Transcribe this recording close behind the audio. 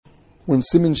We're in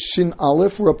Siman Shin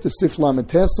Aleph. We're up to Sif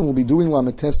Lametes, and we'll be doing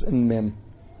Lametes and Mem.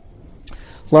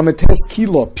 Lametes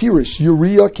Kilo, Pirish,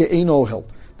 Urea Ke'ein Ohel.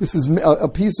 This is a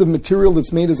piece of material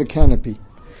that's made as a canopy.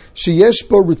 Sheyesh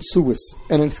bo ritzuis,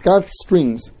 and it's got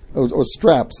strings, or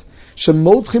straps.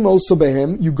 Shemotchim oso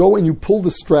behem, you go and you pull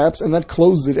the straps, and that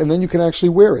closes it, and then you can actually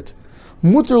wear it.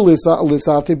 Mutter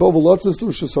lisate bo v'lotzes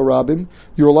lushas harabim,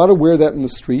 you're allowed to wear that in the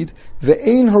street.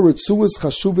 Ve'ein haritzuis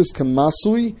chashuvis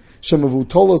kemasui,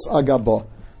 shemavutolos agaba.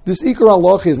 This ikar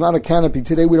halacha is not a canopy.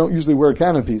 Today we don't usually wear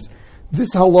canopies.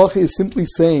 This halacha is simply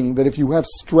saying that if you have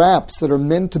straps that are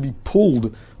meant to be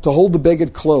pulled to hold the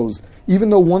beged closed,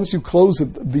 even though once you close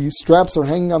it, the straps are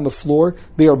hanging on the floor,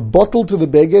 they are buckled to the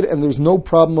beged and there's no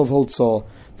problem of hotzah.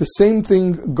 The same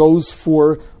thing goes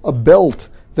for a belt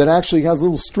that actually has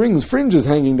little strings, fringes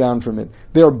hanging down from it.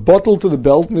 They are buckled to the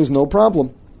belt and there's no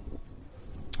problem.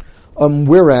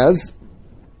 Whereas,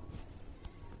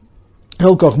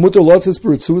 some people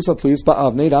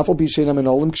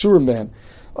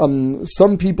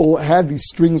had these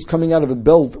strings coming out of a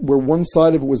belt where one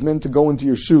side of it was meant to go into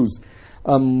your shoes.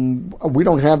 We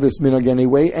don't have this minhag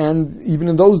anyway, and even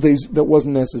in those days that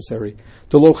wasn't necessary.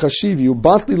 What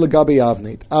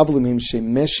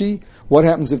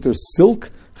happens if there's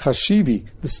silk? Chashivi,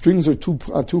 the strings are too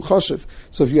chashiv.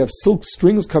 So if you have silk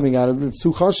strings coming out of it, it's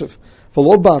too chashiv.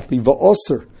 Unless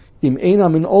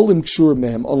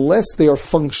they are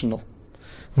functional.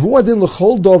 What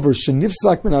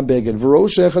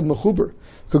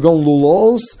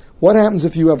happens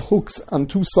if you have hooks on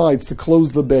two sides to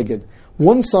close the beged?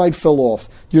 One side fell off.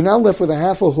 You're now left with a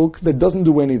half a hook that doesn't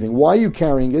do anything. Why are you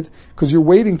carrying it? Because you're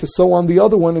waiting to sew on the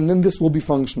other one, and then this will be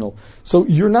functional. So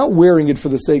you're not wearing it for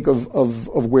the sake of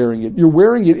wearing it. You're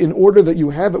wearing it in order that you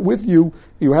have it with you.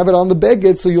 You have it on the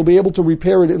beged, so you'll be able to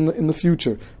repair it in the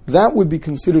future. That would be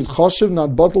considered choshev,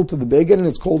 not bottled to the beged, and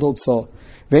it's called hotzah.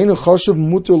 Ve'enu choshev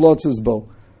muter lotzes bo.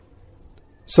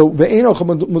 So ve'enu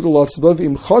muter lotzes bo.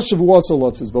 Ve'im choshev wasa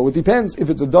lotzes bo. It depends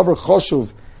if it's a davar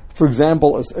choshev. For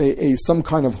example, some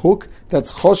kind of hook that's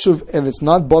choshev and it's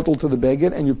not bottled to the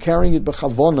beged, and you're carrying it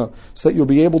b'chavona so that you'll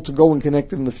be able to go and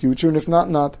connect it in the future, and if not,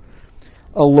 not.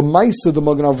 Lemaisa, the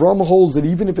Magen Avraham holds that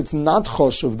even if it's not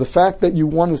choshev, the fact that you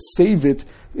want to save it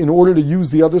in order to use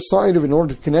the other side of it, in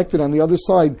order to connect it on the other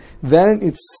side, that in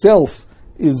itself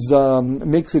is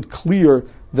makes it clear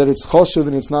that it's choshev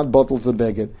and it's not bottled to the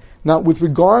beged. Now, with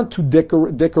regard to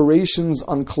decorations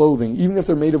on clothing, even if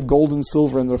they're made of gold and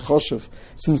silver and they're choshev,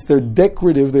 since they're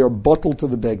decorative, they are bottled to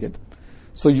the beged.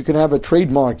 So you can have a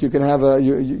trademark, you can have a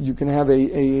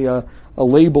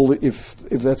label if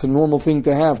that's a normal thing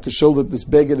to have to show that this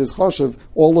beged is choshev.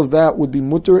 All of that would be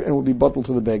mutter and would be bottled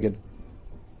to the beged.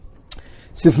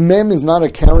 Sif mem is not a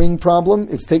carrying problem;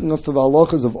 it's taking us to the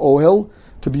halachas of ohel.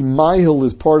 To be mahil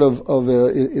is part of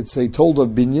it's a told of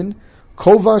binyan.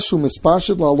 Kovashu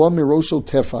mispashit la'alom mirosho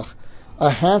tefach, a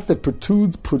hat that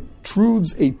protrudes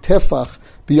a tefach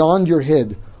beyond your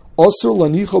head. Osur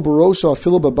lanicho barosha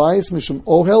afilu babayis mishum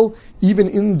ohel, even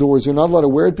indoors you're not allowed to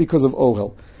wear it because of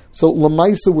ohel. So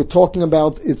lamaisa, we're talking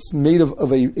about it's made of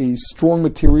a strong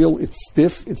material, it's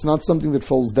stiff, it's not something that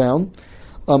falls down,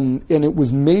 and it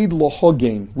was made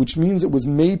lohogain, which means it was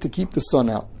made to keep the sun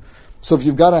out. So if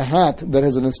you've got a hat that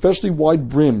has an especially wide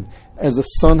brim as a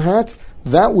sun hat,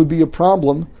 that would be a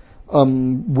problem.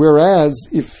 Whereas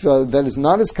if that is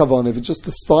not as kavan, if it's just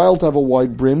a style to have a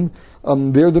wide brim,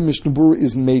 there the Mishnah Berurah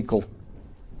is mekel.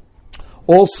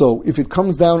 Also, if it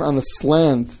comes down on a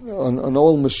slant, on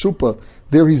oil meshupa,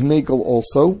 there he's mekel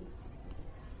also.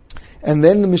 And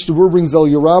then the Mishnah Berurah brings El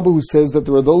Yerabu, who says that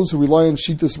there are those who rely on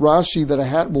Shitas Rashi that a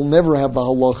hat will never have the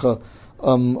halacha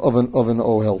of an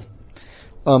ohel.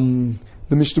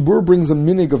 The Mishnah Berurah brings a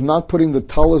minig of not putting the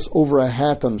talis over a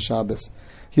hat on Shabbos.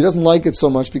 He doesn't like it so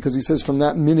much because he says from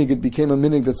that minig it became a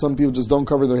minig that some people just don't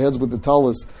cover their heads with the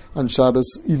talis on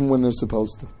Shabbos even when they're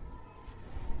supposed to.